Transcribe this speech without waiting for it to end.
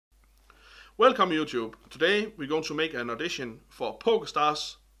Welcome YouTube. Today we're going to make an audition for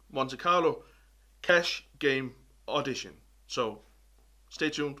Pokerstars Monte Carlo cash game audition. So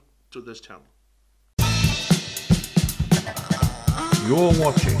stay tuned to this channel. You're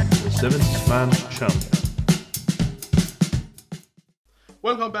watching the 70sMAN channel.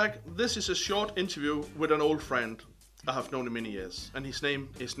 Welcome back. This is a short interview with an old friend I have known in many years, and his name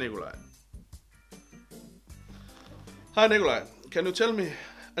is Nicolai. Hi Nicolai, can you tell me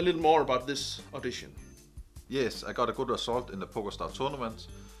a little more about this audition? Yes, I got a good result in the Pokerstars tournament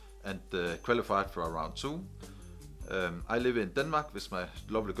and qualified for round 2. I live in Denmark with my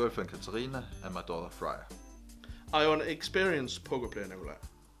lovely girlfriend Katarina and my daughter Freya. Are you an experienced poker player, Nicolai?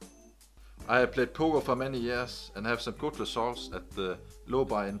 I have played poker for many years and have some good results at the low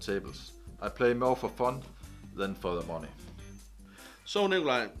buy-in tables. I play more for fun than for the money. So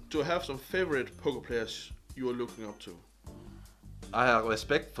Nicolai, do you have some favorite poker players you are looking up to? I have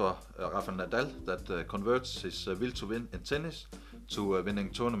respect for Rafael Nadal that converts his will to win in tennis to winning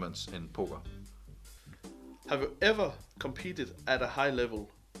tournaments in poker. Have you ever competed at a high level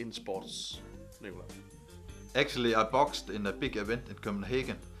in sports, Nicolai? Actually, I boxed in a big event in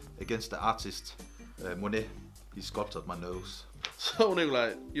Copenhagen against the artist Monet. He sculpted my nose. So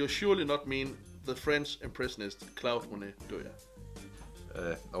Nicolai, you surely not mean the French impressionist Claude Monet, do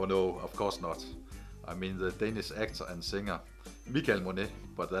you? Oh no, of course not. I mean the Danish actor and singer Michael Monet,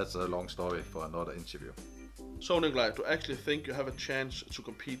 but that's a long story for another interview. So Nicolai, do you actually think you have a chance to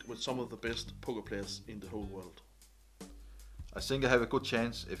compete with some of the best poker players in the whole world? I think I have a good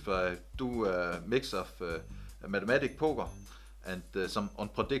chance if I do a mix of mathematic poker and some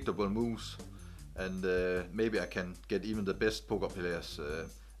unpredictable moves, and maybe I can get even the best poker players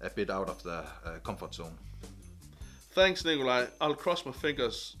a bit out of their comfort zone. Thanks Nicolai, I'll cross my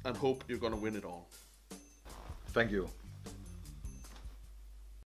fingers and hope you're gonna win it all. Thank you.